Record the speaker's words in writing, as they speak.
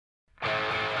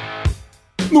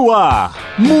No ar,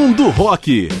 Mundo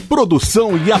Rock.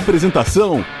 Produção e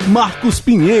apresentação, Marcos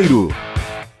Pinheiro.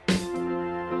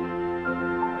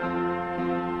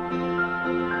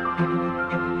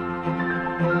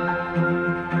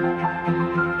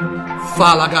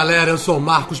 Fala galera, eu sou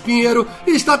Marcos Pinheiro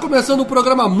e está começando o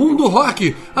programa Mundo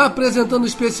Rock, apresentando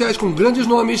especiais com grandes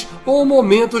nomes ou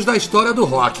momentos da história do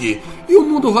rock. E o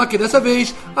Mundo Rock dessa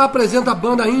vez apresenta a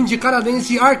banda indie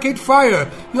canadense Arcade Fire,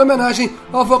 em homenagem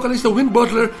ao vocalista Win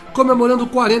Butler, comemorando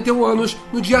 41 anos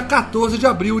no dia 14 de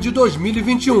abril de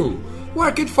 2021. O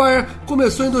Arcade Fire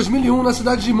começou em 2001 na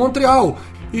cidade de Montreal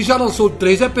e já lançou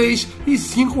 3 EPs e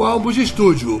 5 álbuns de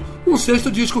estúdio. Um 6º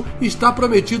disco está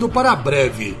prometido para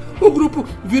breve. O grupo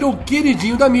virou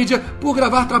queridinho da mídia por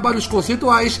gravar trabalhos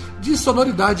conceituais de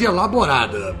sonoridade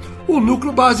elaborada. O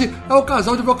núcleo base é o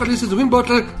casal de vocalistas Win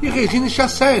Butler e Regine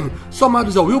Chassain,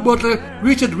 somados a Will Butler,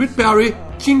 Richard Whitberry,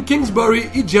 Tim Kingsbury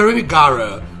e Jeremy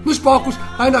Gara. Nos palcos,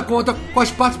 ainda conta com as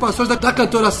participações da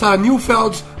cantora Sarah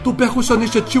Neufeld, do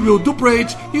percussionista Tyrell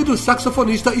Duprade e do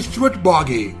saxofonista Stuart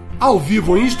Boggy. Ao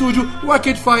vivo em estúdio, o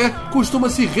Arcade Fire costuma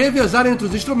se revezar entre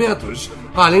os instrumentos.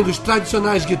 Além dos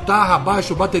tradicionais guitarra,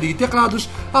 baixo, bateria e teclados,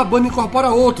 a banda incorpora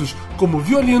outros, como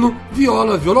violino,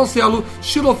 viola, violoncelo,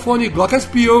 xilofone,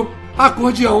 glockenspiel,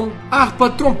 acordeão, harpa,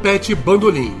 trompete e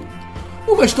bandolim.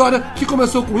 Uma história que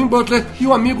começou com Win Butler e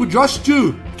o amigo Josh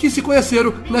Dew, que se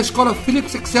conheceram na escola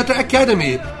Phillips Exeter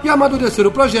Academy e amadureceram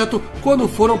o projeto quando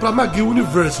foram para McGill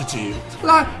University.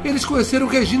 Lá, eles conheceram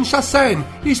Regine Chassain,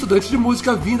 estudante de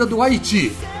música vinda do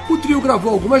Haiti. O trio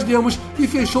gravou algumas demos e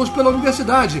fez shows pela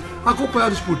universidade,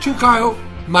 acompanhados por Tim Kyle,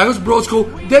 Miles Brosco,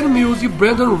 Dan Mills e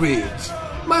Brandon Reed.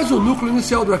 Mas o núcleo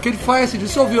inicial do Arcade Fire se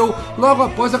dissolveu logo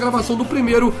após a gravação do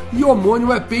primeiro e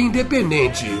homônimo EP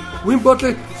independente. Win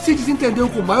Butler se desentendeu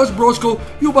com Miles Brosco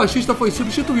e o baixista foi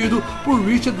substituído por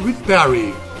Richard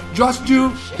Whitberry. Josh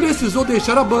Dew precisou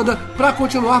deixar a banda para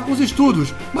continuar com os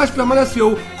estudos, mas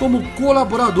permaneceu como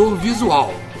colaborador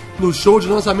visual. No show de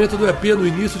lançamento do EP no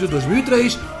início de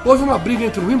 2003, houve uma briga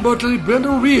entre Win Butler e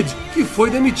Brandon Reed, que foi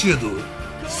demitido.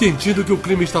 Sentindo que o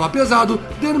clima estava pesado,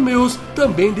 Dan Mills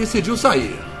também decidiu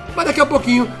sair. Mas daqui a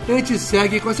pouquinho a gente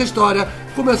segue com essa história.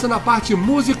 Começando a parte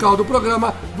musical do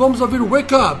programa, vamos ouvir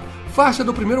Wake Up, faixa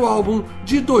do primeiro álbum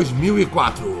de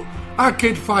 2004.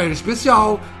 Arcade Fire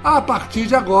Especial, a partir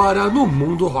de agora no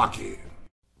Mundo Rock.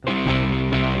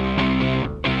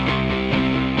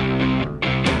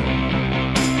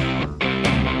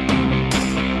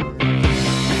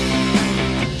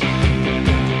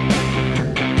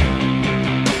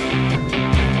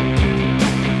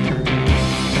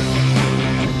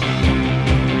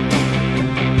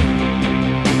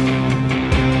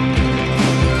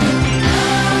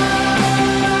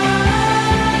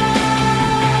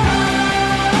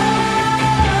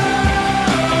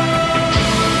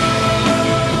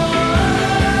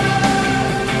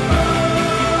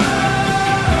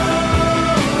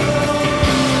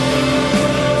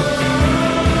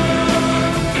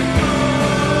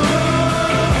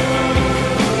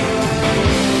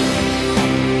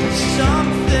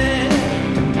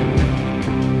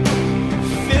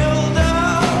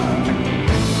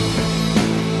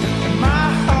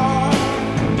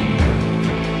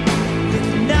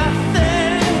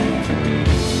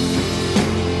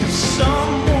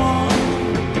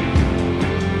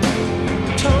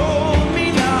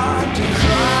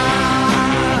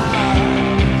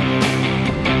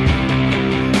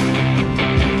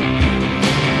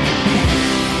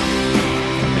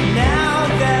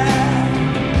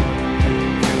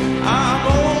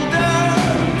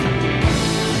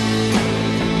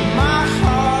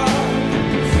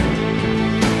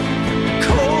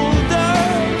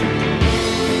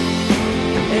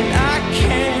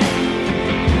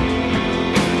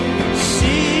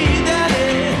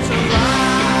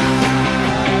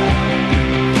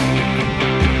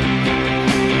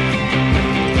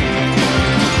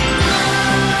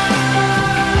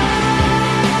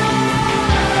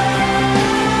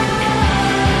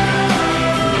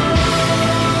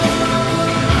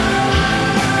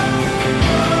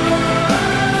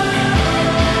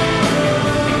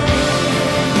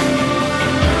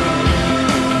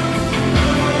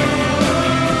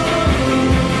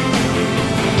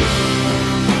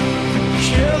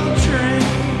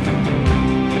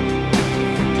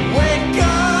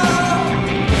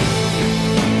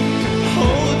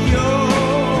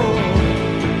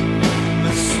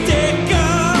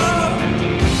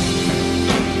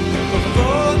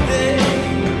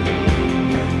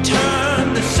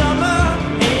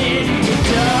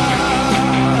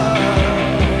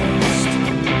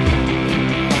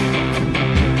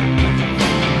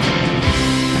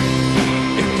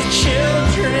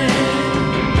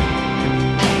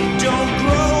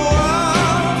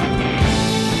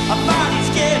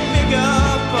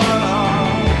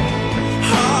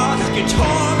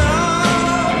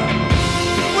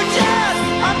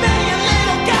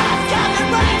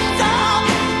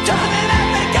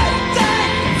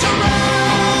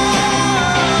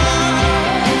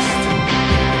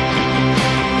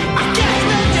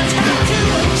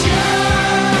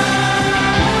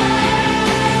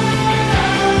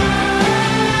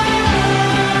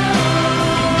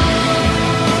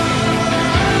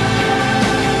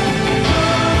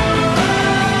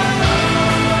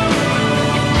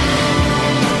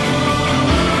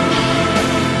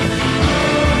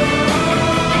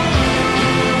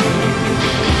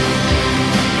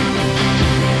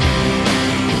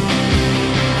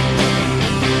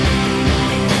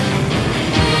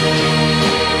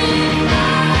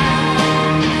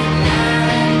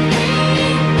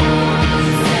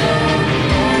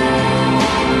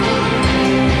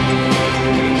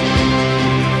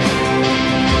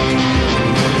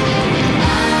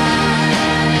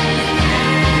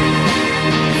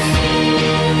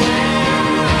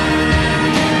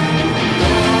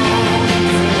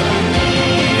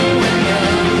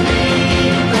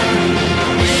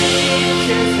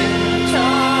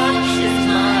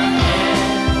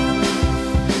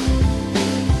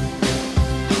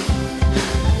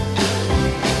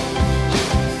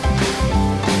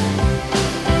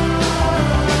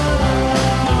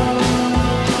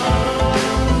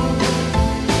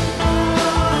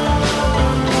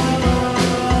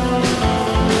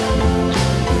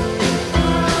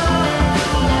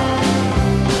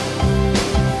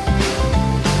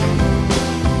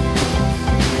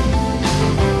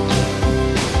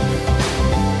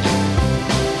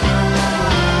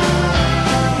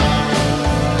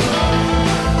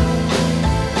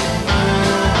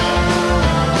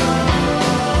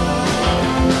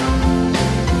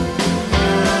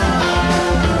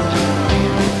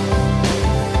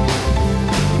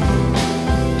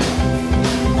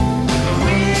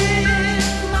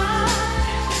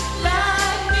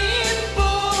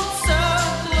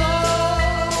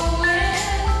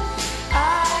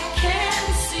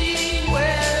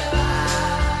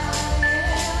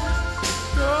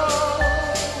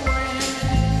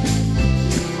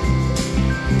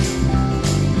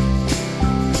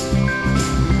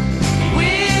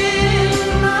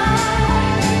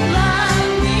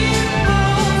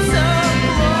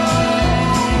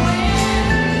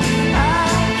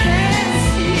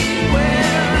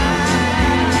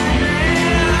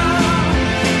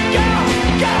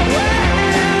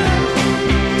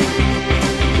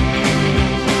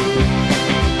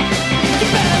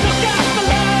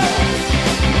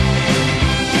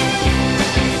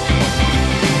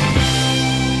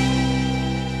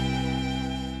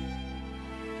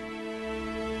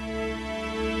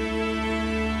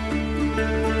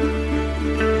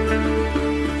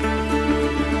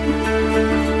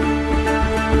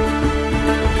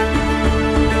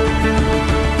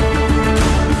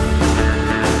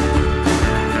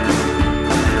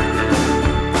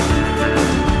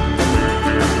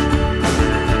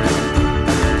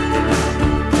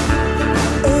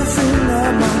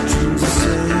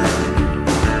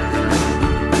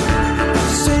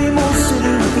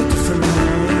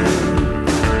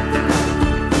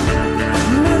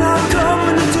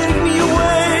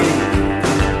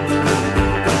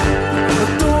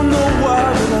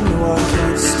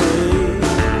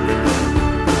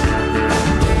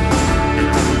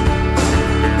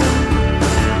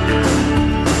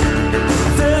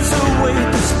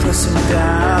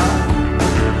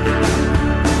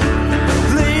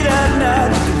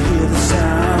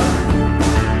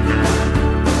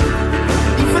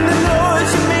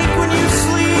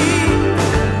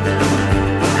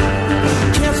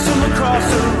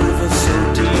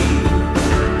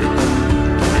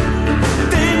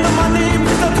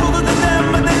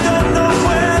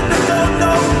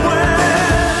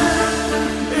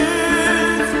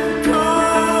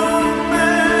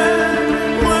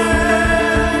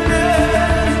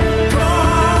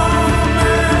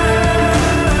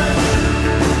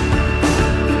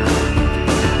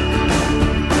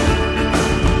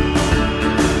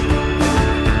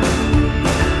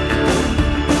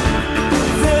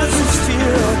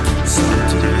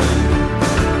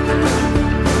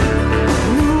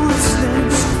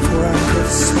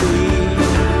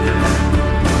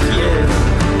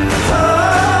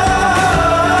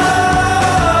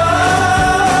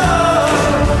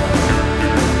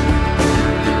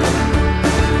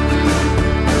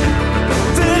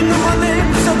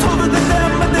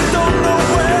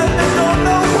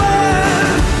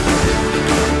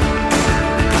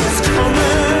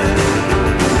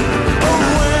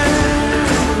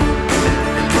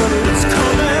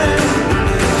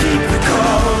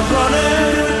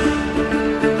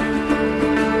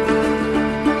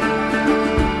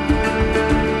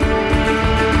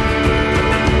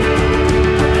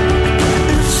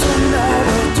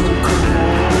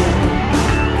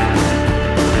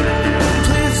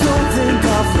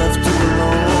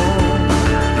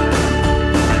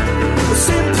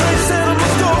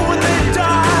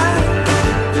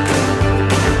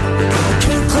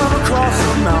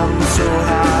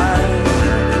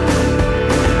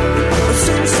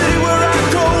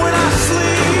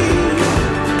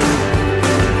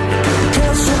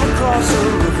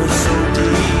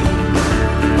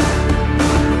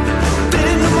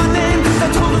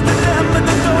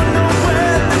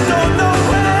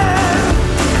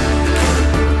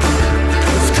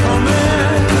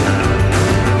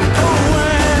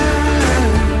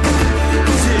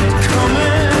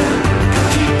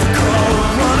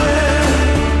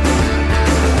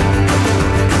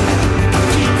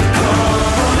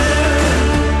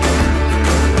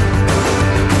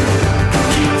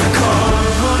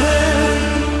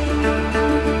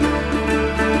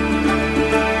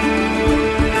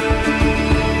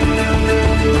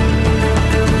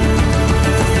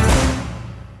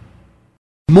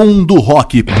 Mundo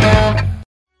Rock.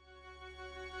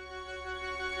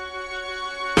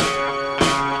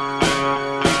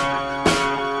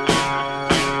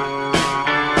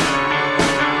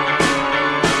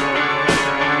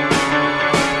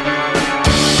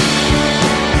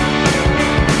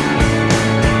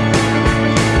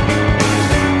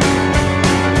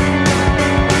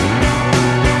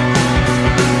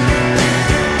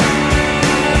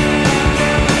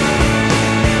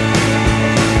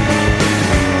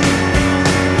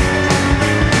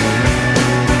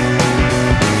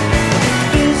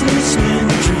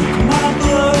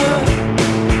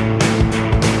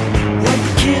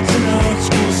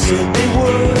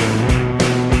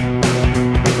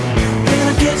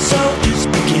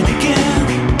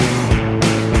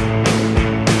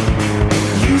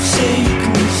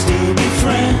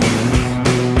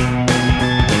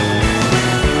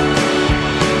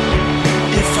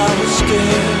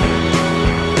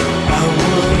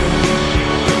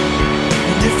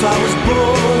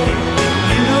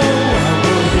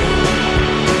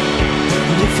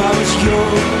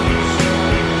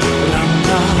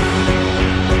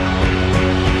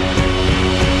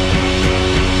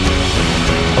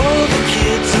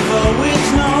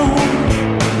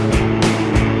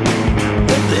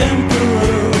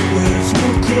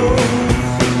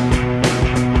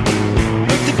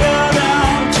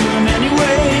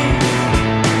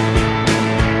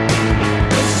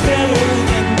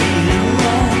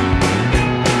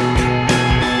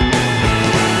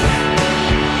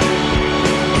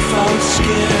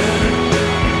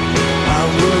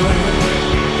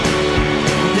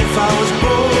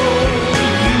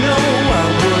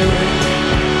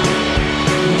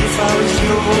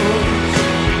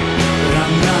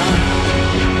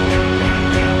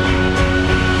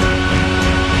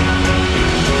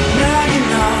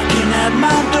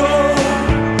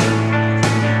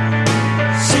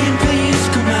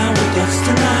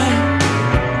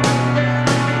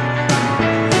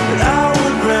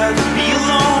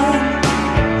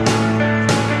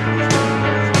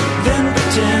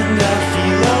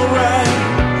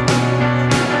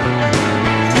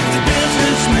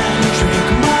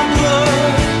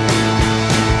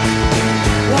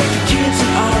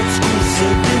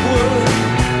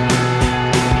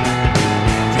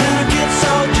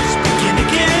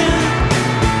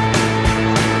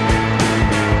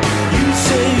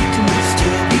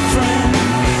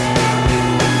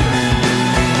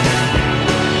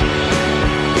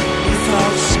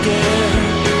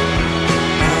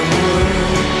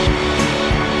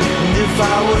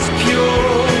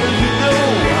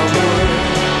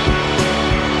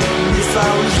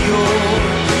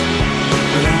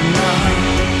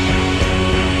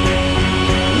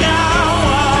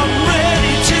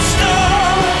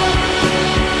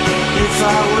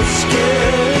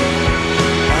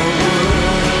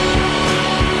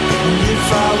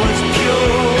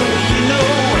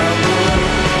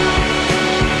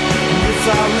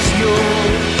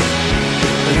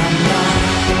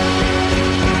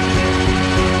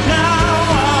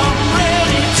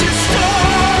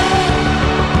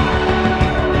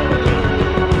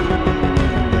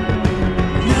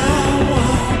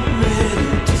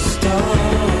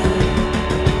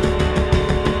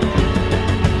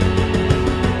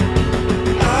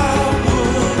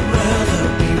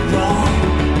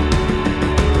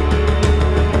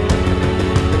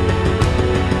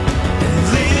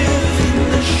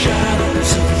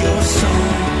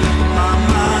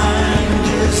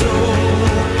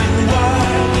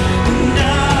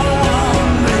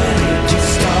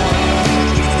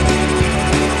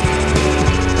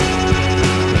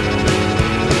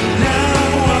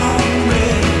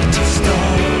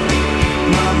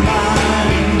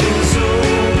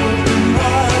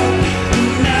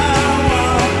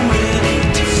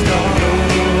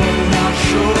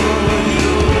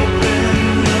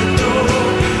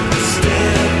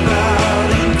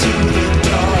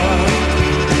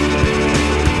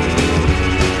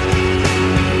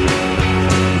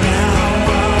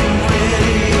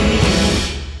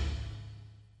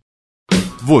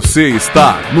 Você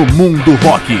está no Mundo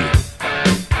Rock.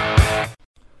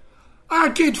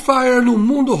 Arcade Fire no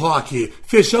Mundo Rock.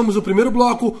 Fechamos o primeiro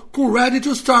bloco com Ready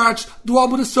to Start, do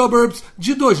álbum The Suburbs,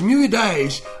 de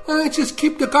 2010. Antes,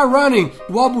 Keep the Car Running,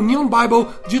 do álbum Neon Bible,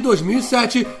 de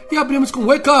 2007. E abrimos com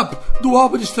Wake Up, do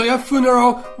álbum de estreia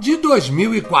Funeral, de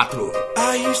 2004.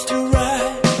 I used to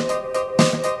write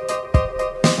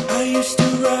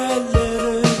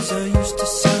letters, I used to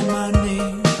sign my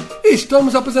name.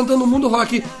 Estamos apresentando o Mundo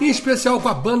Rock, em especial com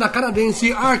a banda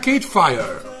canadense Arcade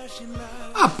Fire.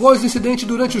 Após o incidente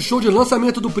durante o show de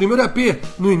lançamento do primeiro EP,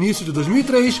 no início de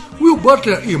 2003, Will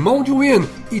Butler, irmão de Wynn,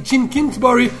 e Tim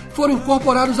Kingsbury foram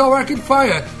incorporados ao Arcade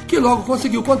Fire, que logo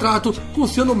conseguiu contrato com o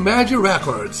selo Mad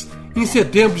Records. Em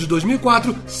setembro de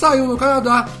 2004, saiu no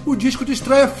Canadá o disco de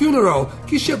estreia Funeral,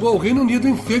 que chegou ao Reino Unido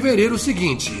em fevereiro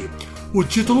seguinte. O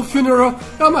título Funeral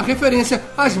é uma referência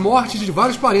às mortes de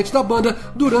vários parentes da banda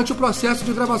durante o processo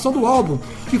de gravação do álbum,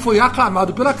 que foi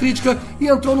aclamado pela crítica e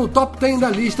entrou no top 10 da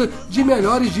lista de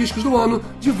melhores discos do ano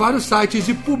de vários sites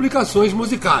e publicações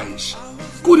musicais.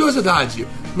 Curiosidade: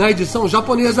 na edição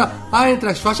japonesa há entre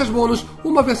as faixas bônus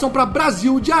uma versão para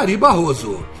Brasil de Ari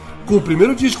Barroso. Com o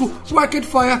primeiro disco, o Arcade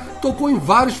Fire tocou em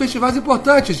vários festivais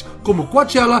importantes, como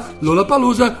Coachella,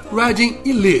 Lollapalooza, Reading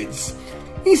e Leeds.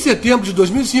 Em setembro de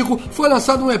 2005, foi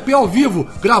lançado um EP ao vivo,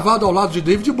 gravado ao lado de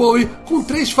David Bowie, com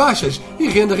 3 faixas e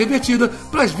renda revertida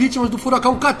para as vítimas do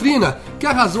furacão Katrina, que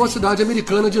arrasou a cidade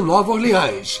americana de Nova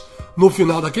Orleans. No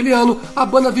final daquele ano, a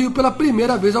banda veio pela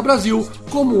primeira vez ao Brasil,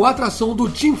 como atração do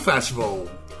Teen Festival.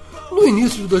 No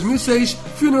início de 2006,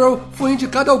 Funeral foi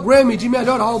indicado ao Grammy de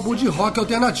melhor álbum de rock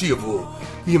alternativo.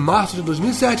 Em março de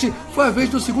 2007, foi a vez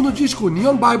do segundo disco,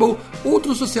 Neon Bible,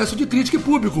 outro sucesso de crítica e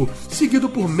público, seguido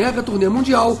por mega turnê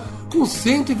mundial, com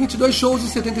 122 shows em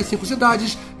 75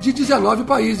 cidades de 19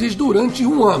 países durante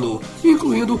um ano,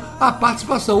 incluindo a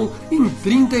participação em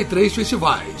 33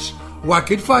 festivais. O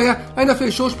Arcade Fire ainda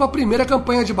fez shows para a primeira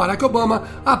campanha de Barack Obama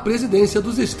à presidência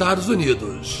dos Estados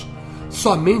Unidos.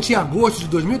 Somente em agosto de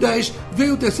 2010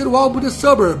 veio o terceiro álbum The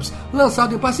Suburbs,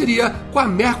 lançado em parceria com a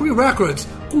Mercury Records,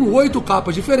 com 8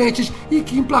 capas diferentes e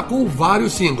que emplacou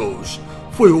vários singles.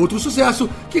 Foi outro sucesso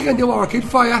que rendeu ao Arcade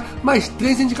Fire mais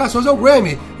 3 indicações ao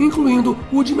Grammy, incluindo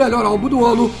o de melhor álbum do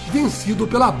ano, vencido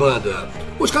pela banda.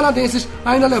 Os canadenses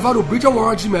ainda levaram o Brit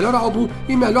Awards de melhor álbum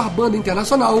e melhor banda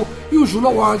internacional e o Juno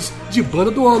Awards de banda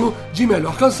do ano, de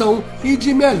melhor canção e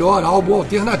de melhor álbum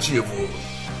alternativo.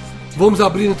 Vamos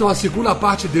abrir então a segunda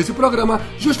parte desse programa,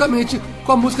 justamente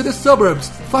com a música The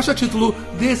Suburbs, faixa título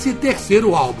desse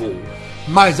terceiro álbum.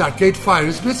 Mais Arcade Fire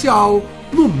especial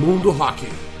no Mundo Rock.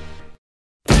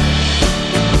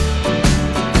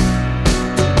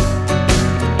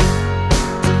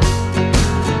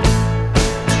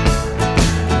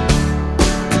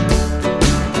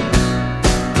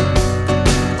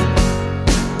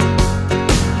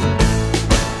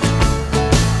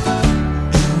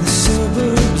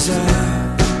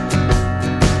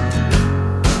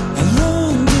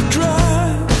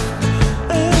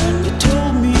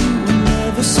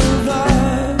 Survive.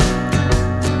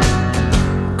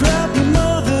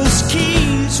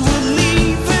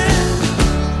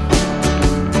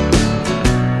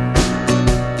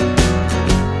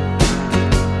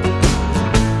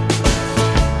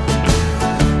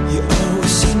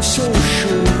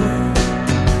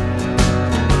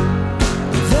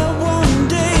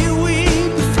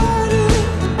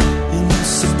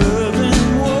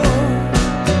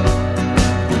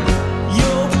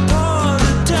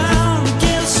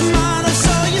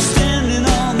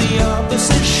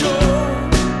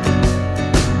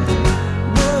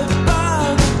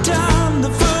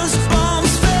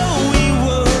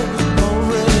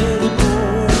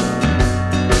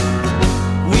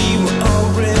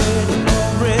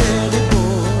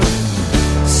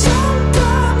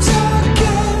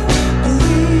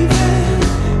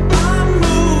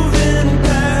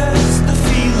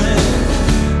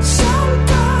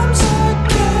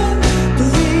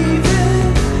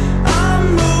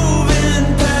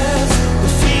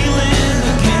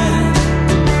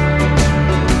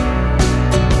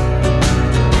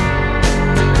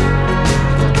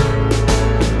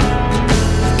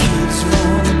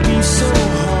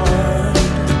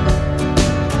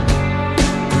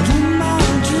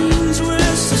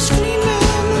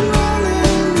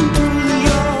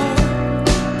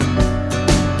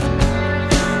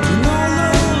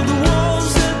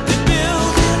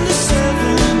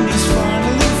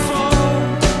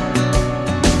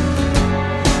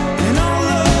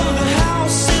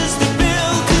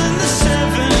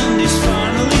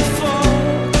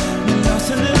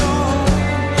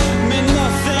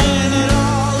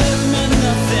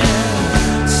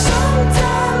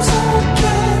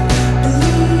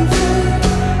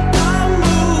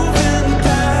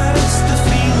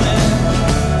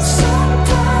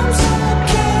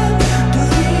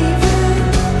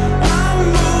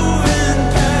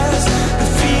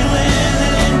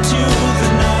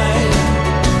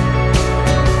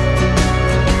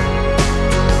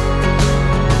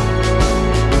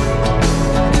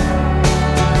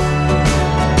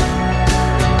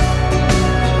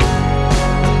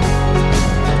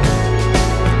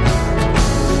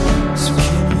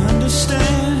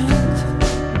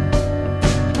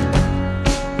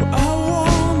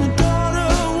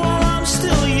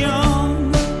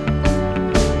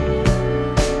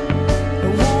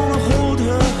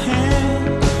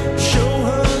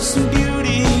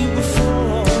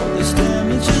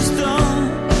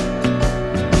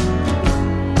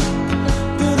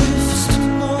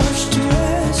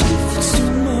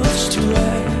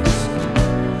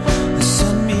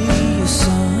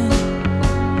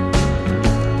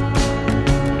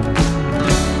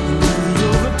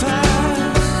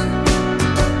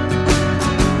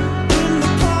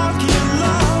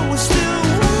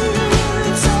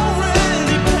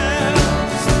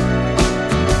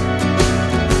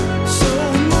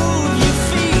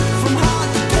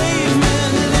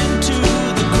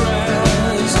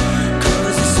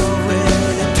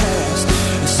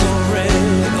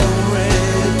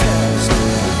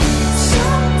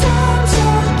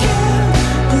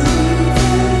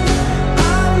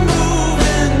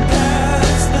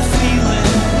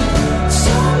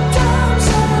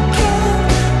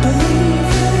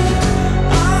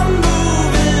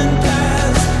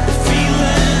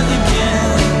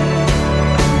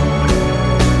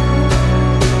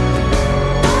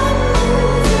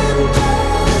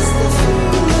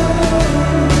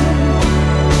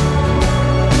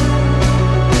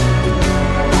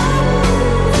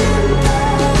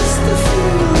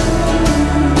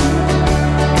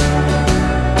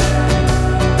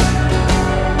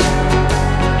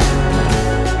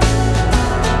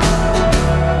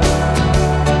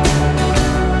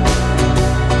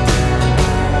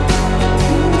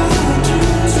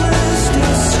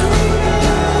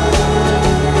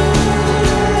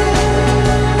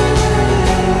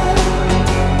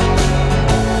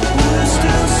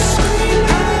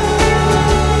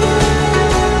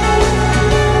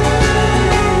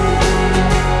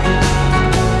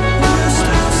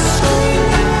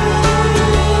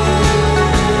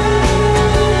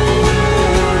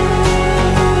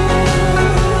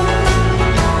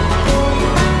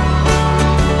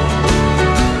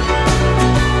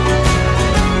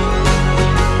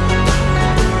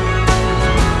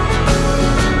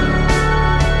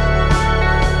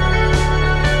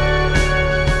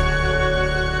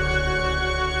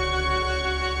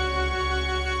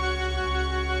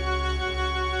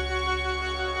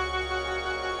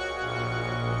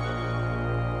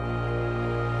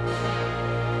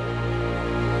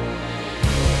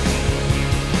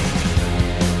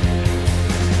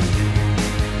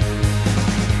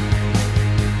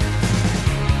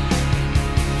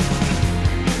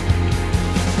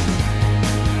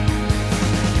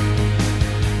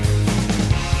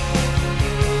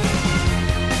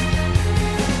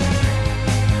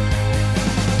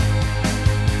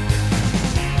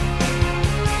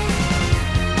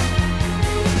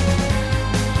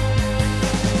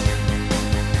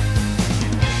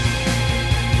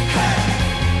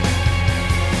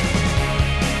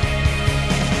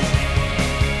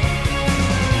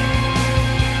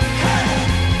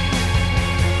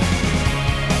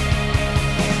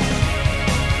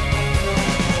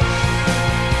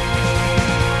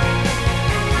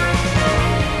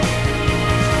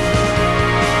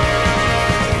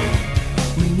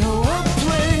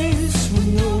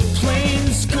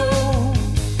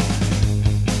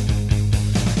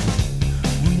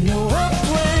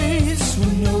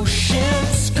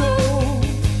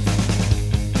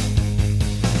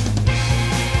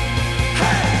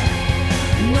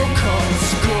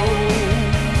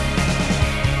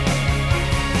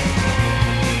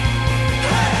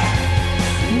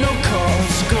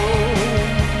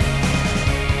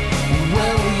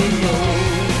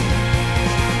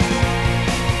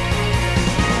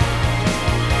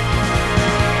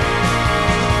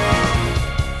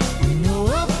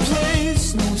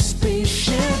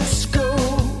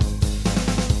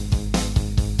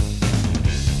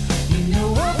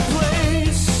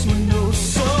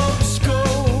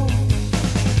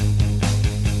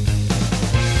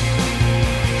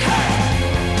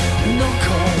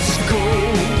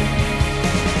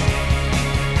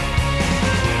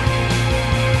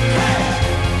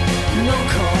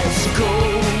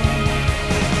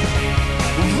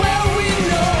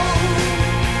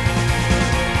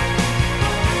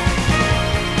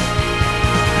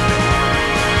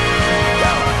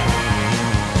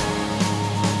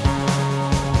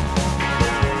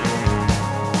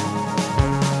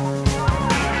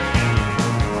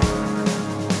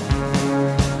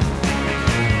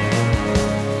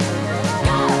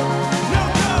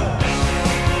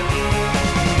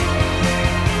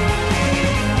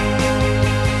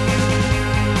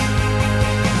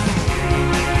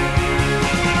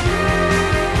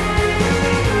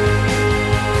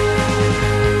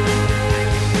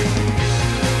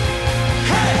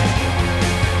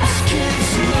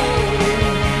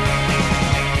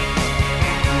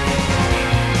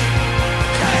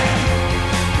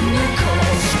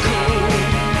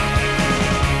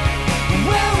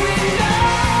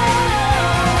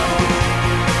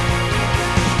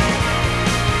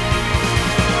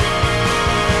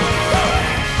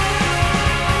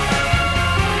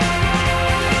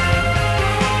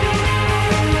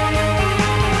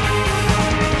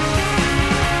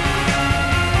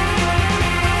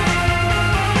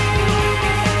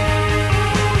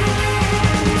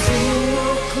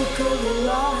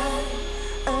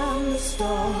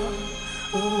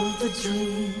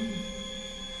 dream.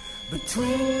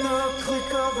 Between the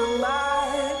click of the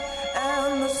light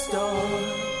and the start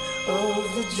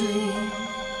of the dream.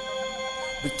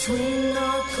 Between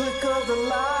the click of the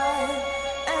light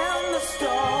and the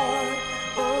start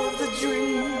of the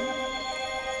dream.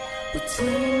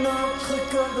 Between the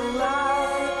click of the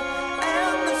light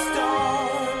and the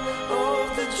start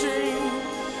of the dream.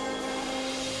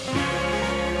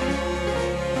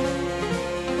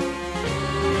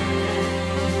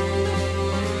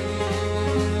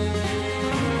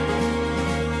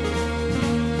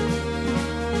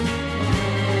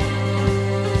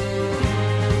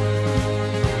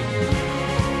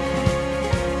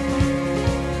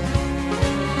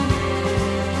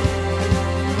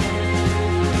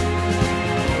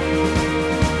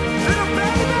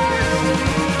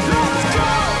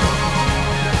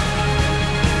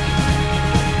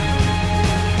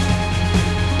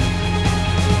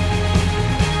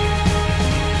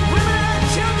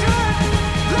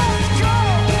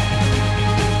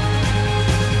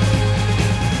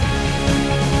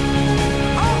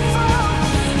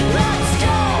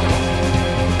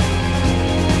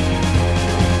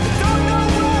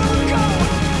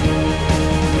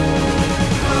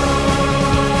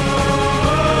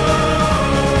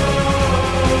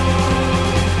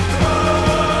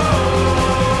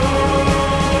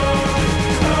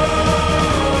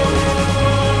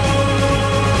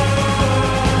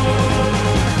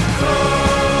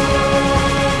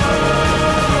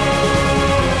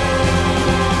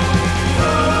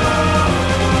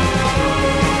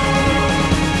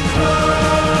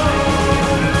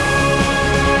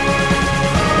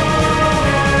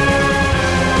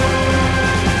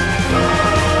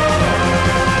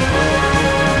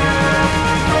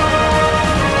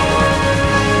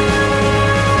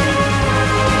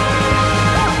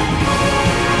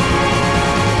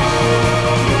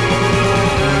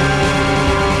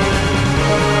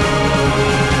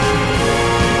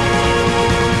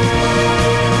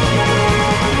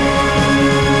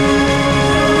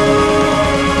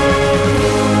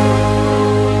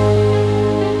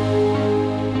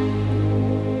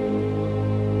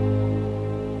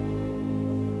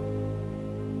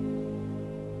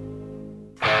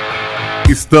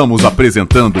 Estamos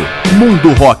apresentando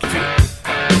Mundo Rock.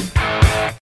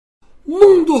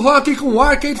 Mundo Rock com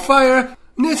Arcade Fire.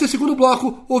 Nesse segundo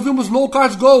bloco, ouvimos No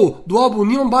Cars Go, do álbum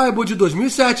Neon Bible de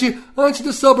 2007, antes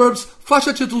de Suburbs,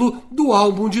 faixa título do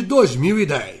álbum de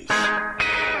 2010.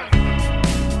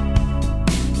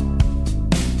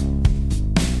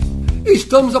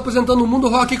 Estamos apresentando o Mundo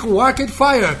Rock com Arcade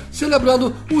Fire,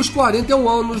 celebrando os 41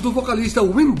 anos do vocalista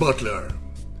Win Butler.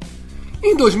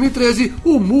 Em 2013,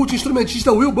 o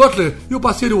multi-instrumentista Will Butler e o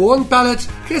parceiro Owen Pallett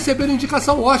receberam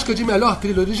indicação Oscar de melhor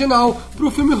trilha original para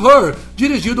o filme Her,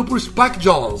 dirigido por Spike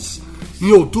Jonze.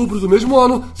 Em outubro do mesmo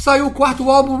ano, saiu o quarto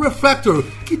álbum Reflector,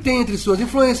 que tem entre suas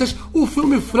influências o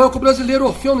filme franco-brasileiro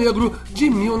Orfeu Negro, de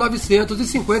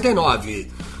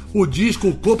 1959. O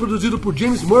disco, co-produzido por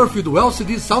James Murphy do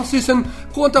LCD Sound System,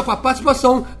 conta com a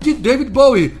participação de David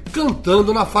Bowie,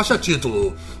 cantando na faixa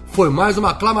título. Foi mais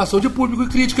uma aclamação de público e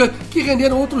crítica que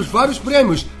renderam outros vários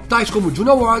prêmios, tais como o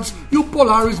Juno Awards e o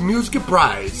Polaris Music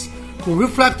Prize. Com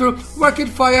Reflector, o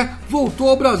Arcade Fire voltou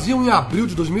ao Brasil em abril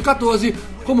de 2014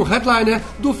 como headliner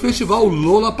do festival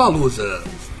Lollapalooza.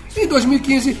 Em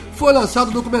 2015, foi lançado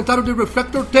o documentário The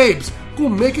Reflector Tapes, com o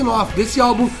making-of desse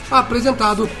álbum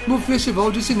apresentado no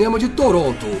Festival de Cinema de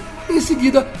Toronto. Em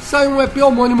seguida, saiu um EP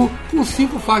homônimo com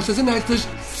 5 faixas inéditas,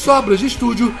 sobras de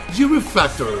estúdio de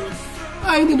Reflector.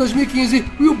 Ainda em 2015,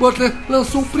 Will Butler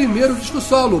lançou o primeiro disco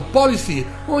solo, Policy,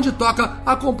 onde toca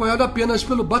acompanhado apenas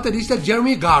pelo baterista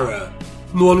Jeremy Gara.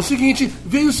 No ano seguinte,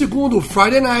 veio o segundo,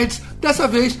 Friday Nights, dessa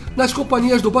vez nas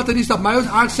companhias do baterista Miles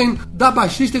Artsen, da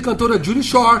baixista e cantora Judy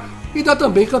Shore e da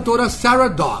também cantora Sarah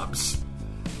Dobbs.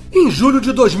 Em julho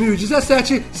de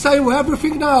 2017, saiu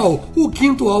Everything Now, o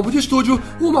quinto álbum de estúdio,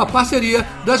 uma parceria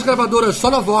das gravadoras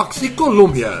Sonovox e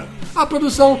Columbia. A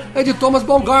produção é de Thomas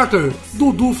Baumgartner,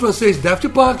 do duo francês Daft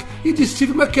Punk, e de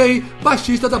Steve McKay,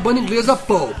 baixista da banda inglesa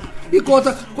Pulp, e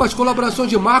conta com as colaborações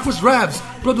de Marcus Rebs,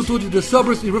 produtor de The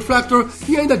Suburbs e Reflector,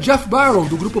 e ainda Jeff Byron,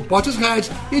 do grupo Portishead,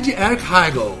 e de Eric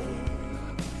Heigl.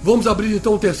 Vamos abrir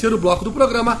então o terceiro bloco do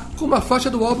programa com uma faixa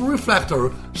do álbum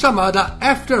Reflector, chamada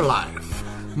Afterlife.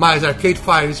 Mais Arcade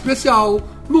Fire especial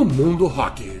no Mundo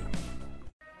Rock.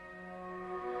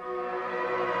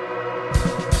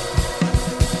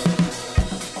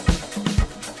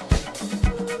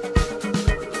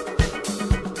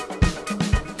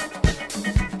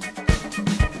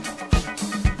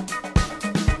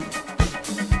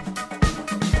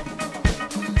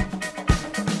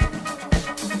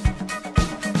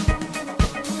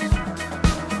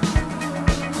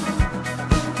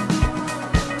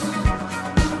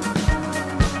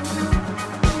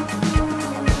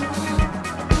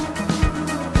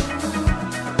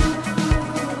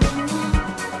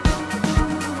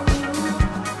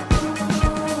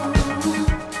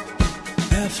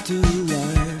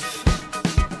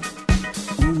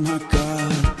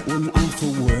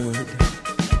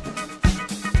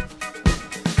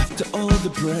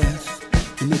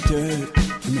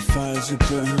 and the fires would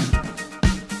burn.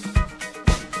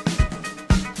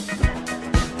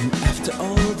 And after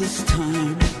all this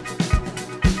time,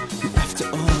 and after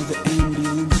all the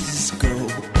ambulances go,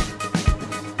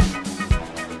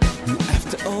 and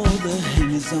after all the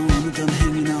hangers-on are done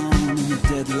hanging on in the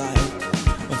dead light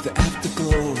of the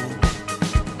afterglow,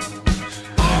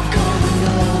 I've gotta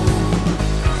know,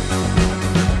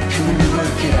 can we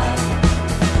work it out?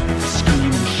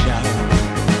 Scream and shout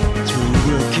till we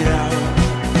work it out.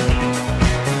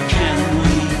 Can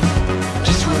we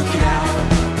just work it out?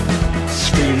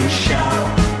 Scream and shout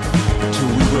till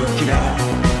we work it out.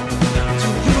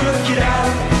 Till we work it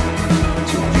out.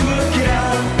 Till we work it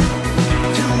out.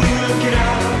 Till we work it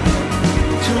out.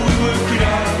 Till we work it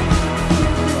out.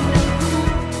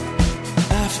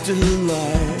 After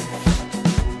life,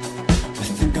 I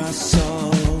think I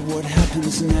saw what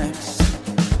happens next.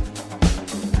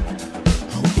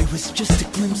 Oh, it was just a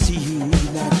glimpse of you,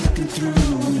 like looking through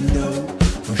a window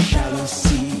or shallow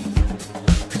sea.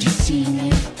 Could you see me?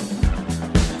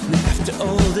 And after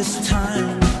all this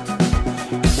time,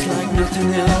 it's like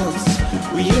nothing else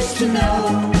we used to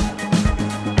know.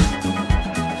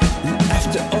 And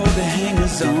after all the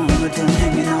hangers-on are done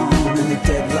hanging on in the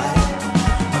dead light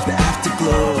of the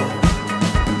afterglow,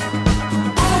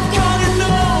 I gotta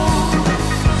know,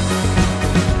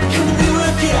 can we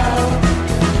work it out?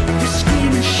 We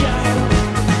scream and shout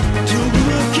till we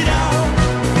work it out.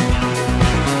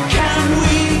 Can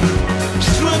we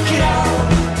just work it out?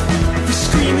 We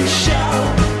scream and shout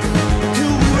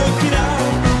till we work it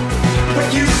out. But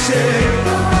you say,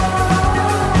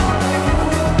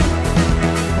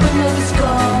 when love is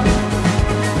gone,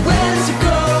 where does it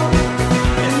go?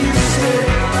 And you say,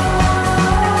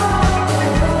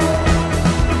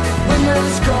 when love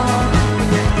is gone,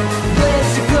 where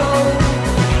does it go?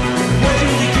 Where do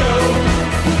we go?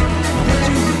 Where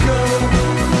do we go?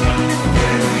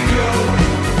 Where do we go?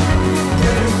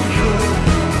 Where do we go?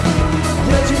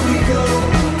 Where do we go?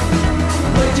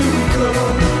 Where do we go?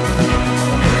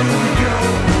 Where do we go?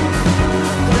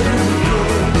 Where do we go?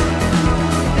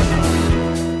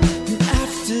 And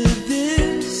after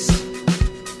this,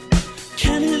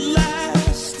 can it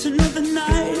last another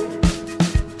night?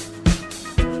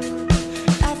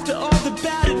 After all the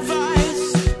bad advice,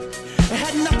 it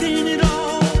had nothing at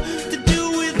all to do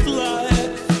with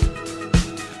life.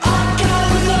 I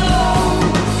gotta know,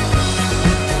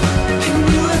 can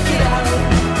we work it out?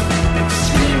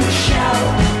 Scream and shout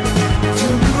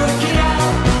till we work it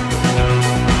out.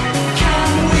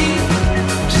 Can we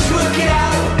just work it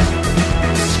out?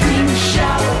 Scream and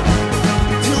shout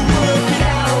till we work it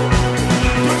out.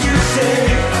 But you say,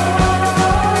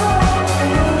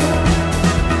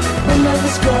 when love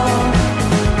is gone,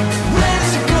 where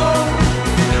does it go?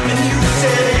 And you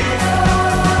say,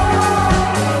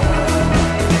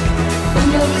 when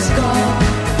love is gone,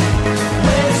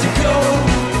 where does it go?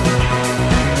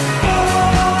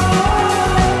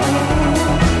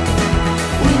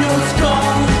 We know it's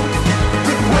gone,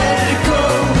 but where did it go?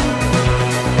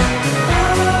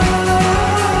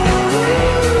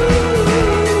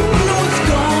 We know it's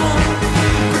gone,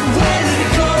 but where did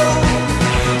it go?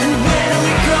 And where do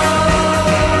we go?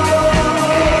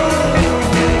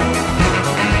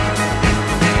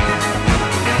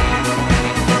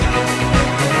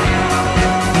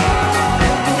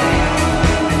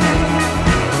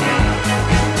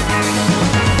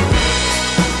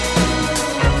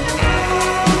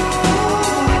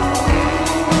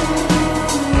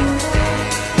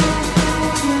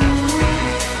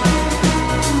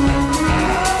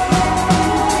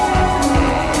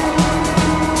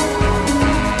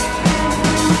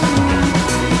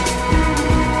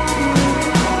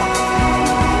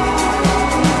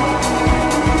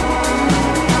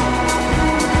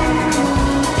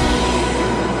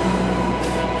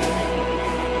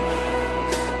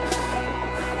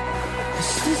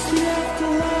 Is this the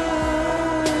afterlife?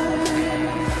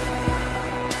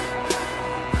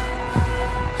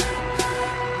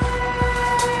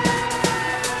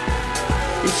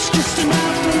 It's just an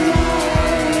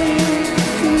afterlife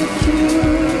with you.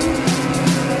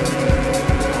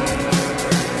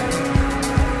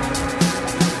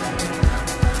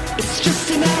 It's just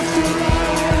an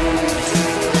afterlife.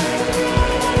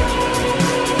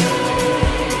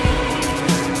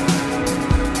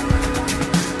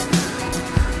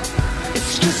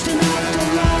 It's just an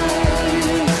afterlife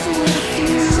with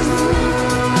you.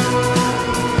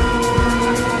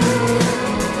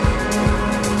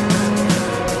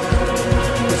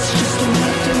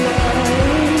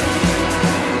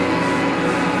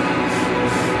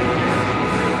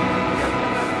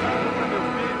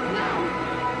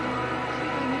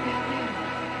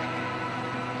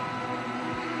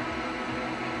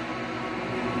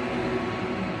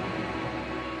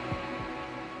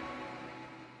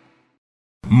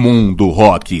 Mundo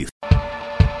Rock.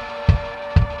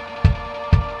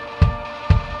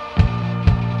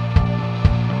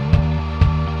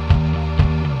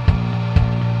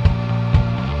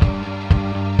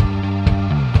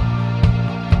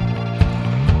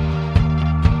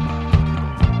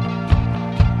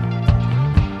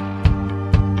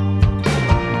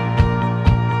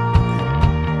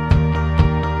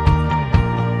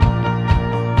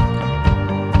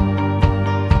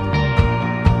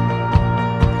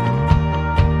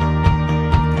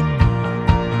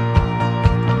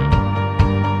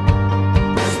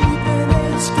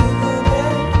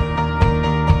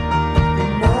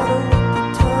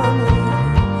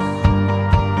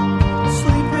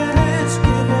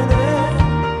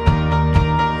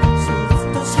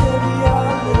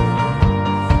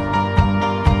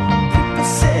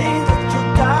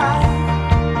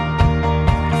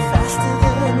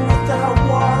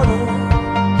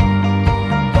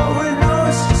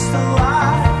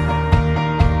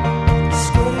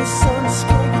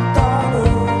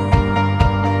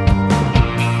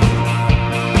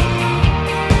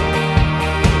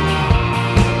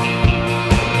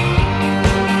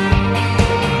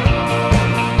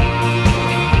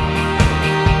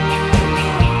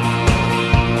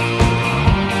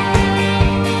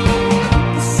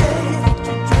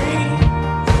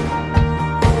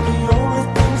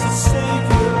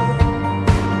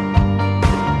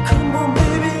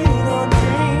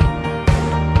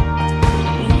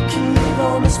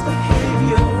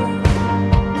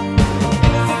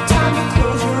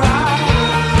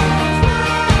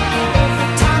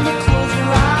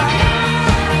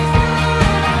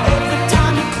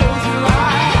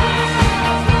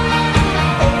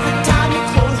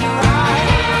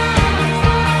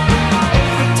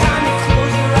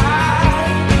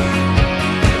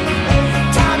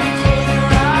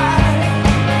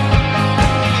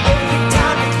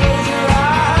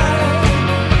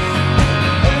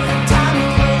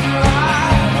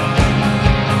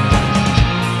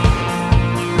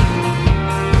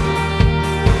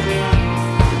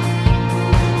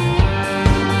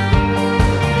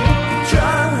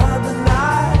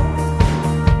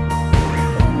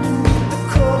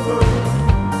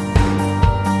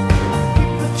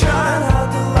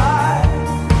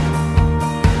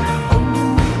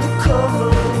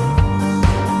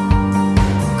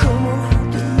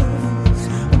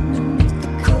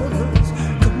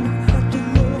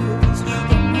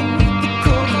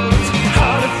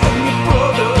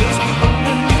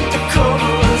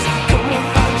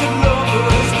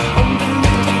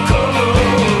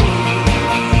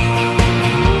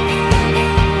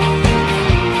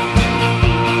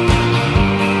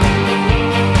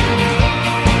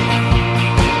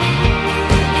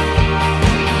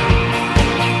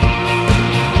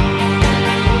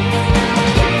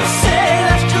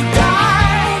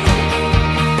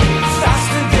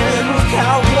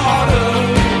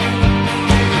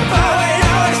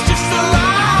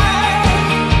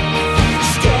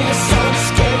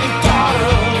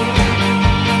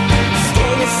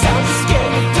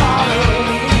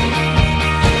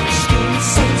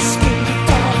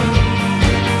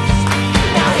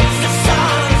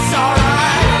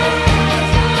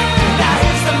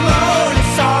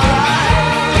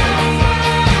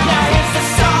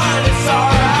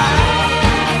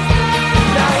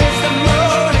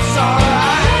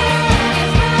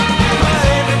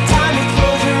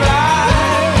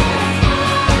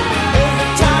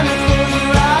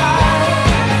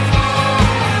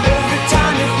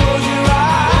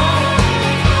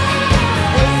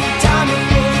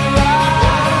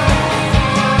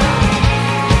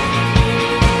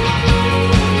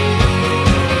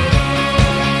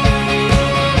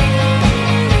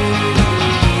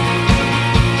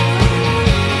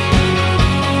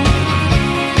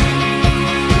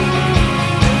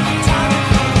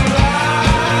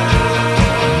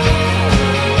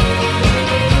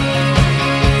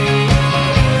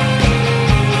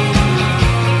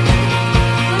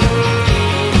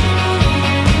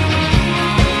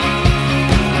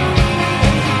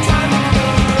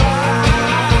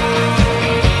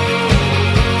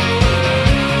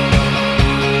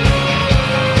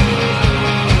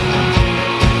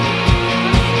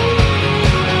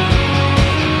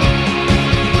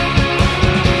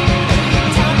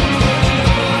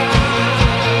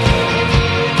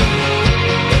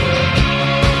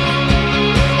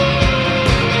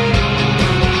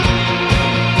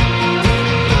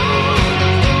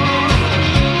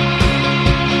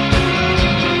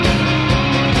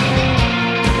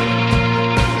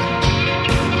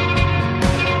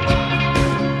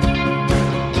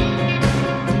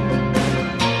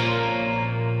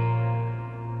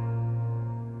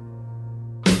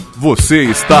 Você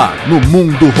está no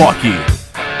Mundo Rock.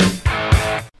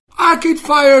 Arcade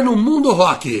Fire no Mundo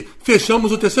Rock.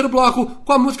 Fechamos o terceiro bloco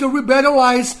com a música Rebellion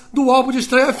Lies, do álbum de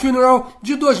estreia Funeral,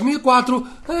 de 2004,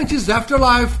 antes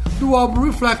Afterlife, do álbum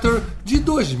Reflector, de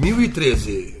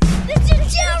 2013.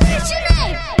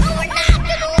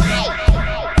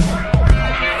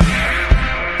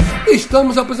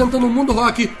 Estamos apresentando o Mundo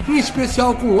Rock, em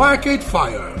especial com Arcade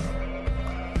Fire.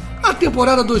 A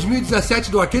temporada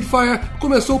 2017 do Arcade Fire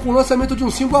começou com o lançamento de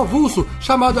um single avulso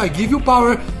chamado I Give You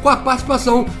Power, com a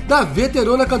participação da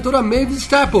veterana cantora Mavis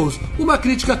Staples, uma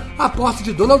crítica à posse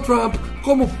de Donald Trump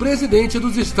como presidente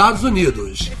dos Estados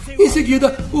Unidos. Em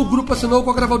seguida, o grupo assinou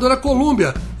com a gravadora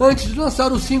Columbia, antes de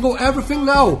lançar o single Everything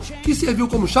Now, que serviu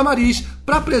como chamariz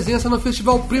para a presença no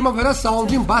festival Primavera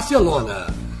Sound em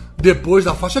Barcelona. Depois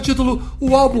da faixa título,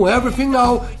 o álbum Everything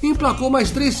Now emplacou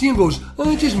mais 3 singles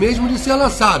antes mesmo de ser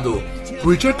lançado: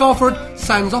 Creature Comfort,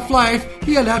 Signs of Life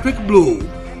e Electric Blue.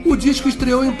 O disco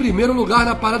estreou em primeiro lugar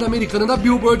na parada americana da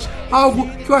Billboard, algo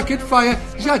que o Arcade Fire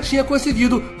já tinha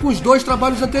conseguido com os 2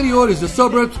 trabalhos anteriores, The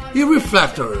Suburbs e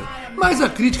Reflector. Mas a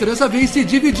crítica dessa vez se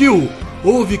dividiu.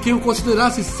 Houve quem o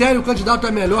considerasse sério candidato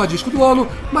a melhor disco do ano,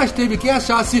 mas teve quem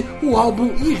achasse o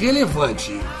álbum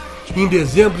irrelevante. Em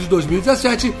dezembro de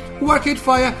 2017, o Arcade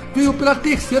Fire veio pela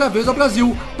terceira vez ao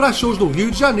Brasil para shows no Rio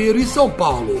de Janeiro e São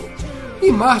Paulo. Em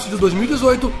março de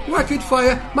 2018, o Arcade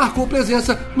Fire marcou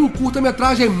presença no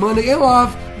curta-metragem Money and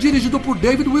Love, dirigido por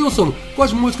David Wilson, com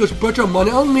as músicas Put Your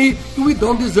Money on Me e We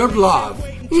Don't Deserve Love.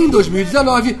 Em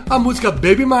 2019, a música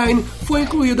Baby Mine foi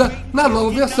incluída na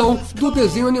nova versão do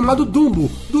desenho animado Dumbo,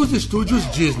 dos estúdios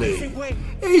Disney.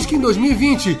 Eis que em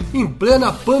 2020, em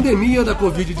plena pandemia da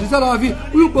Covid-19,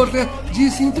 Will Butler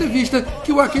disse em entrevista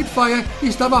que o Arcade Fire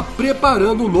estava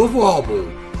preparando um novo álbum.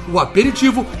 O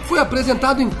aperitivo foi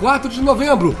apresentado em 4 de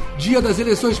novembro, dia das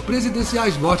eleições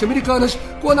presidenciais norte-americanas,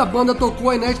 quando a banda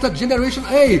tocou a inédita Generation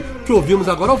A, que ouvimos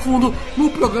agora ao fundo, no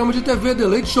programa de TV The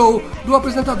Late Show do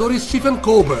apresentador Stephen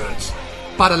Colbert.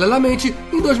 Paralelamente,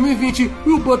 em 2020,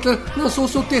 Will Butler lançou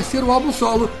seu terceiro álbum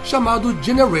solo, chamado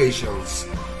Generations.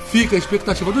 Fica a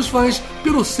expectativa dos fãs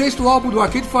pelo 6º álbum do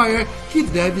Arcade Fire, que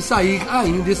deve sair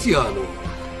ainda esse ano.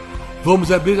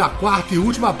 Vamos abrir a 4ª e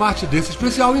última parte desse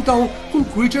especial, então, com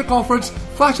Creature Comforts,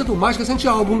 faixa do mais recente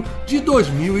álbum de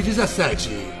 2017.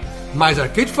 Mais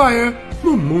Arcade Fire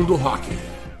no Mundo Rock.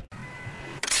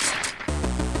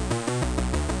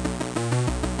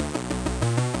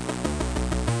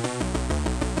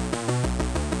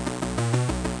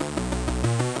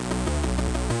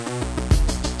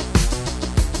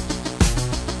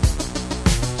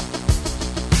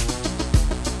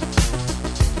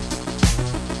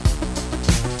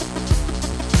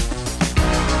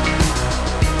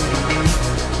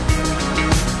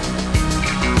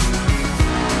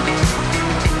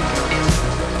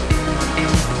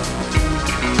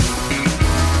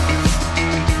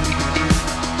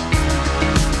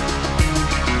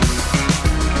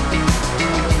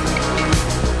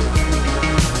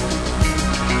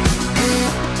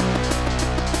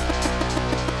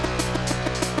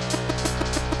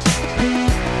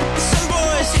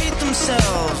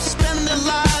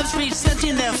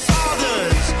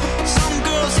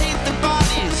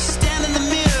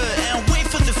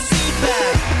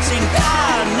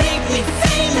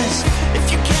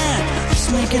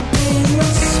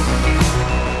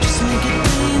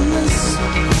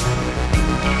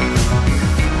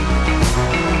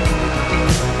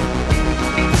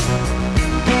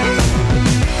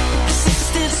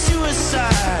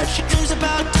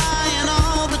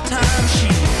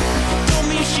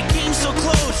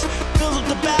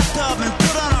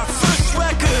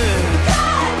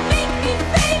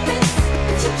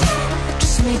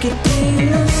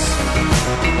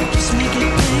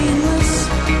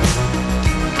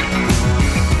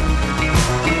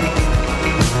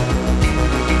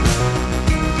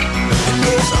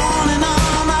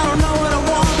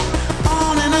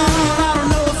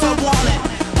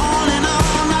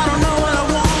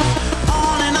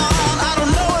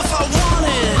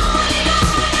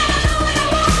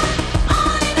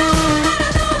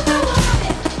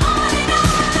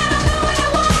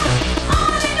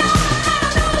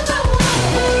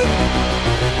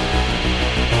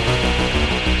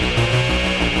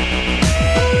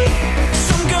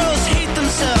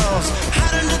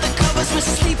 With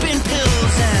sleeping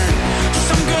pills and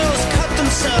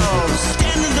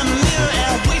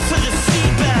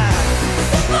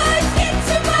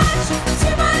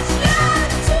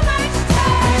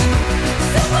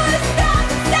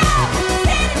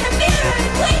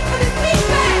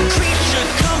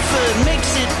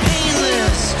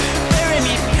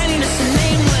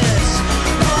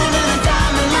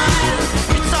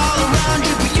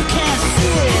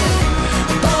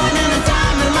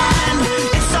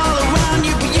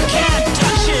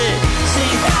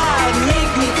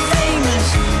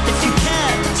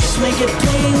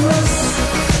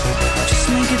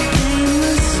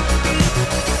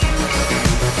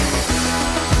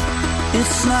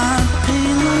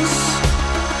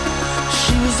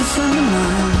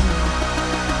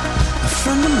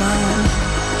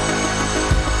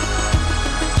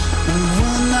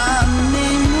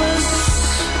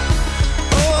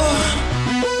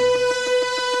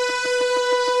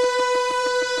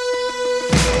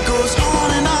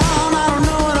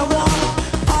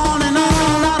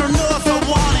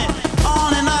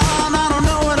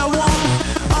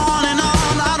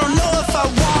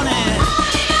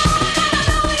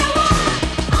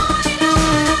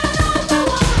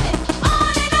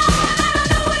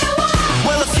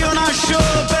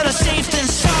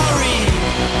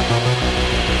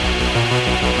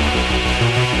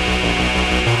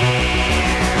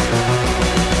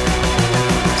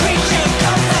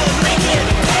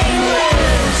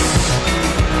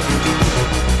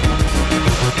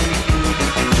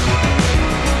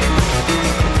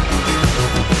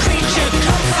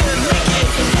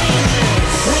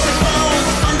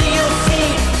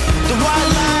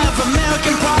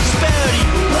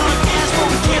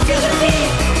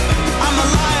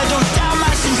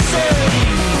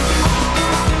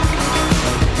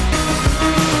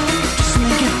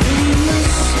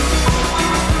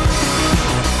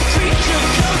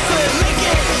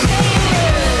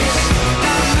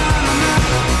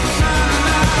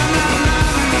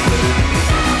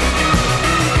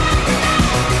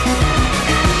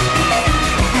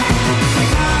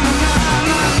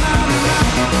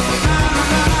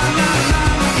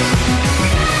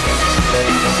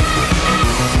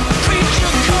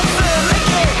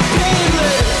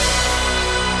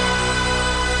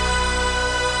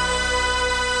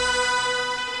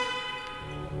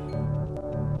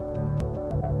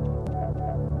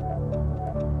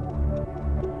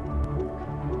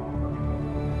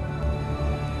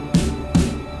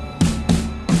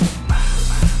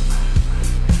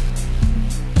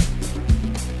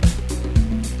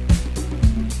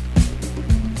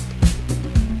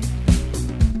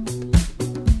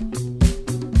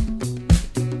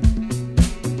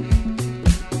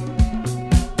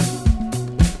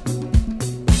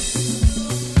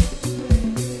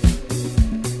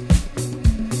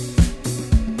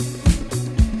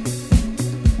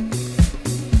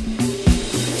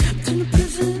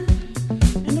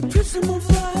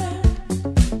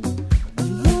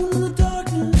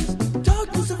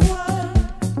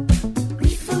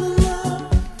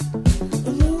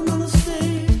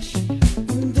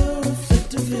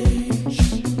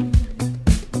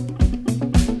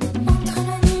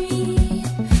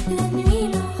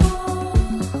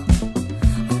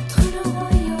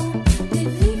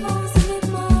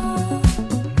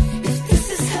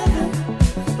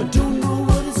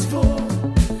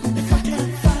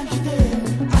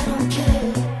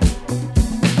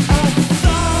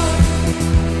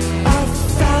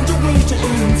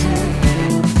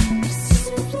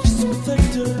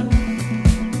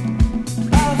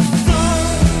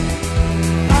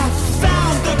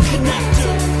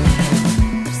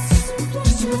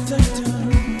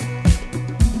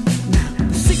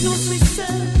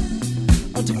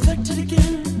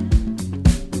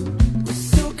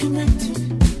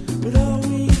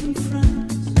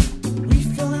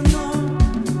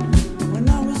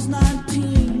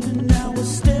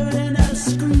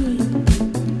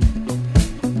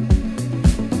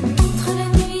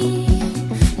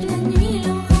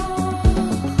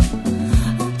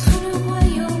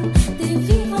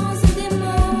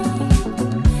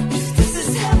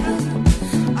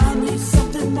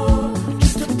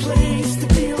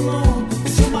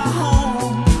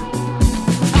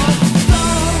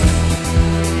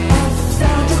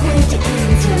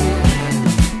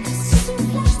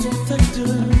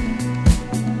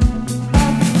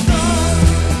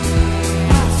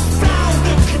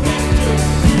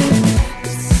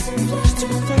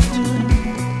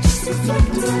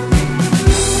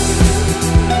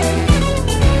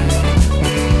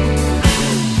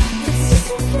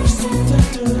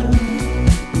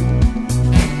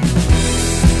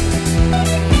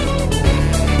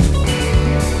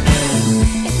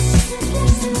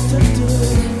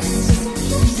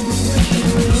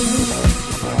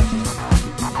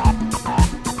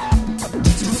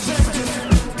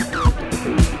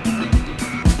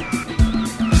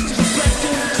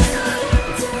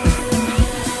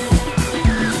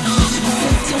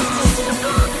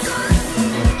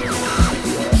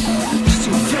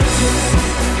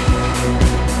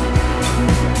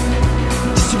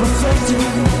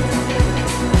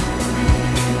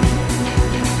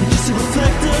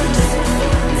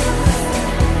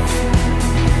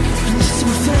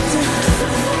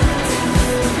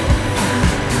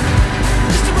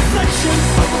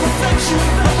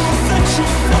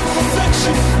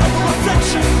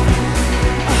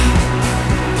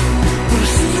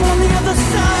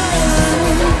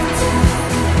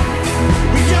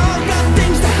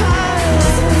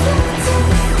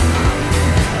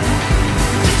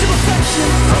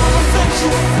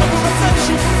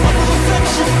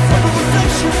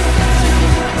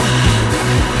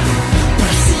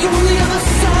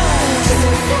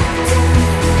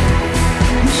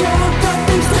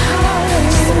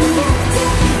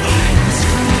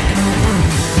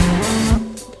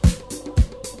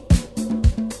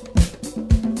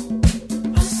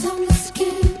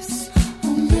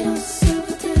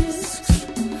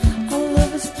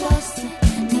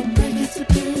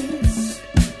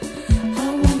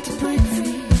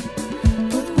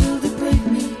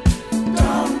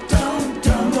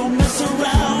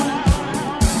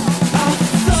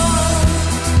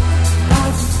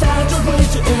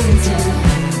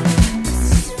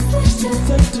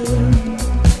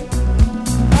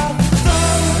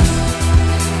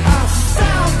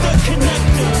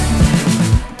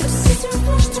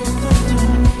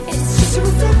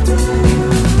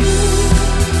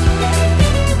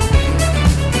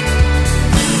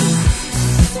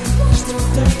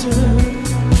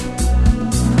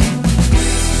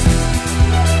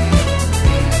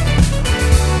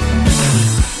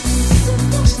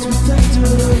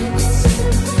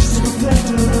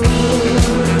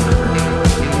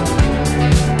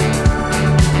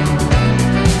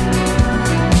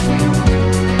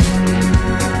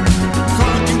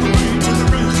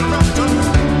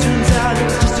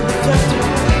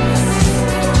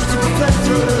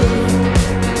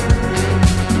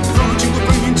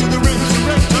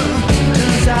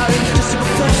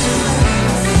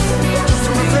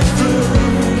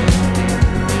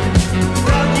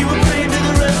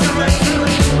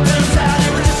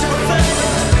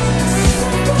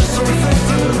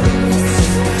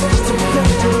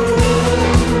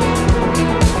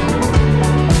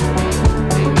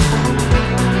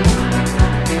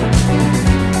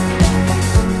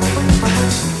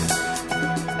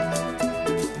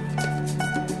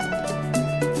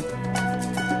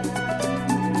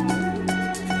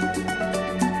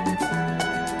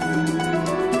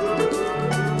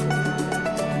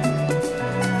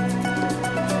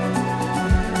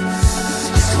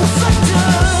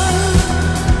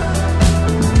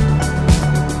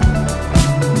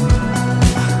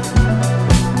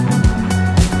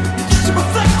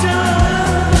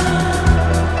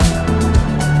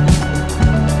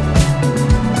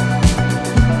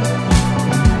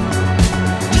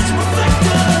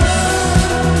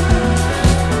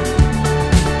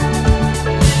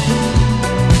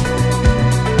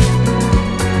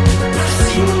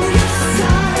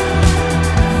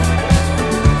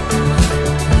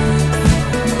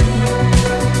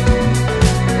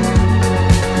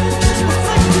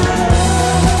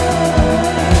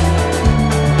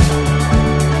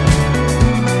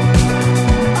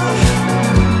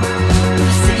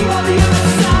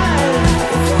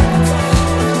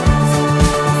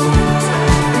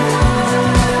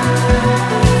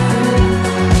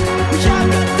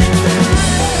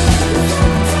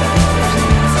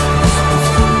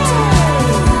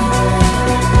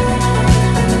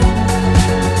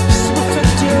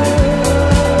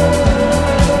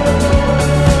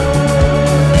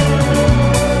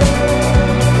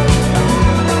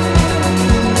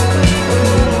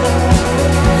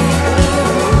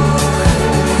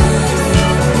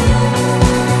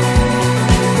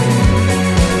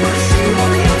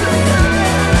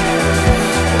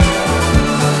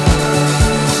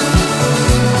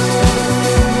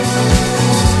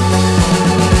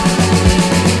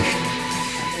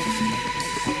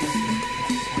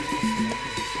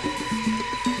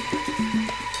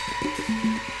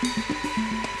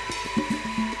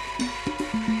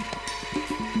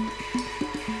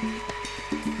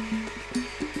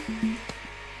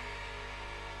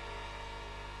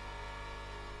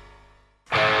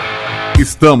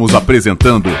Estamos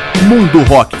apresentando Mundo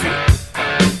Rock.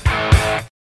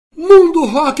 Mundo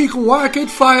Rock com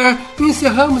Arcade Fire.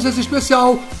 Encerramos esse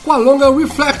especial com a longa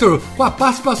Reflector, com a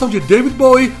participação de David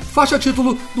Bowie, faixa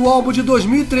título do álbum de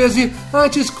 2013,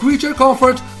 antes Creature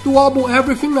Comfort, do álbum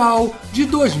Everything Now, de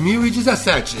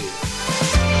 2017.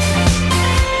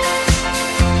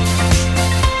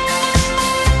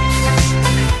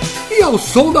 E ao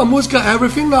som da música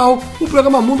Everything Now, o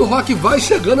programa Mundo Rock vai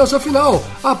chegando ao seu final,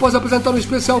 após apresentar um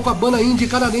especial com a banda indie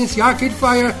canadense Arcade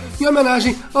Fire, em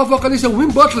homenagem ao vocalista Wim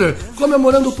Butler,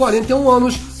 comemorando 41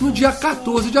 anos no dia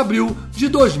 14 de abril de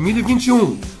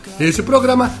 2021. Esse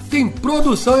programa tem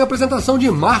produção e apresentação de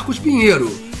Marcos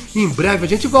Pinheiro. Em breve a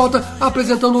gente volta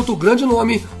apresentando outro grande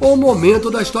nome ou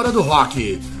momento da história do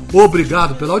rock.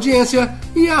 Obrigado pela audiência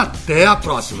e até a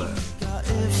próxima.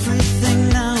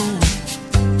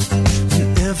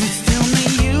 Every film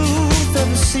that you've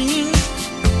ever seen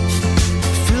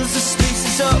fills the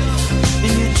spaces up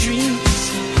in your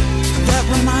dreams. That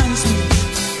reminds me.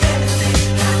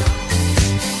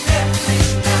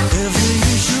 Every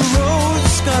usual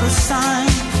road's got a sign,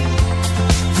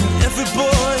 and every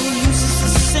boy uses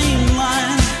the same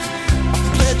line. I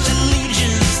pledge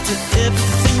allegiance to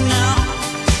everything now.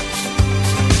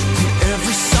 And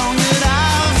every song that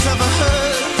I've ever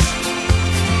heard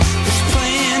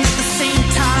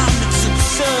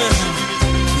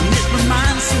and it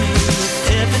reminds me of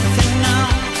everything now.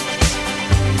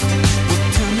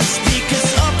 We'll turn the speakers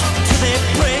up till they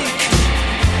break,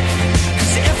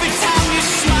 'cause every time you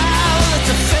smile it's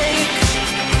a fake.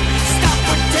 Stop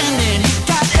pretending you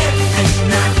got everything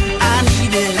now. I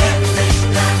need it,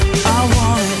 I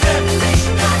want it,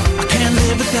 I can't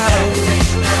live without it,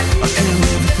 I can't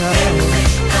live without it.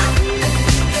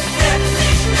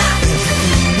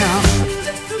 Everything now.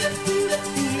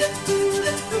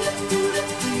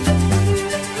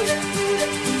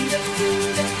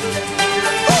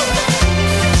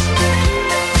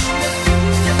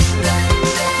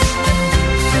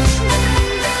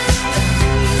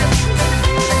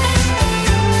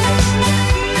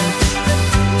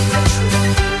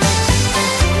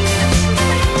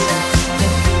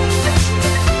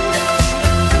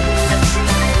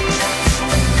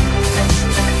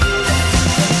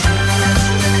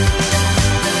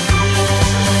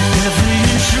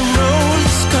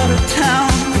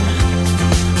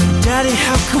 Daddy,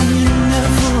 how come you're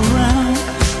never around?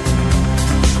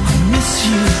 I miss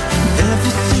you and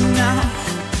everything now.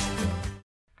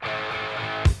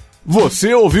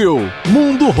 Você ouviu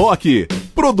Mundo Rock.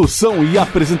 Produção e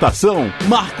apresentação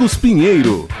Marcos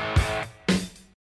Pinheiro.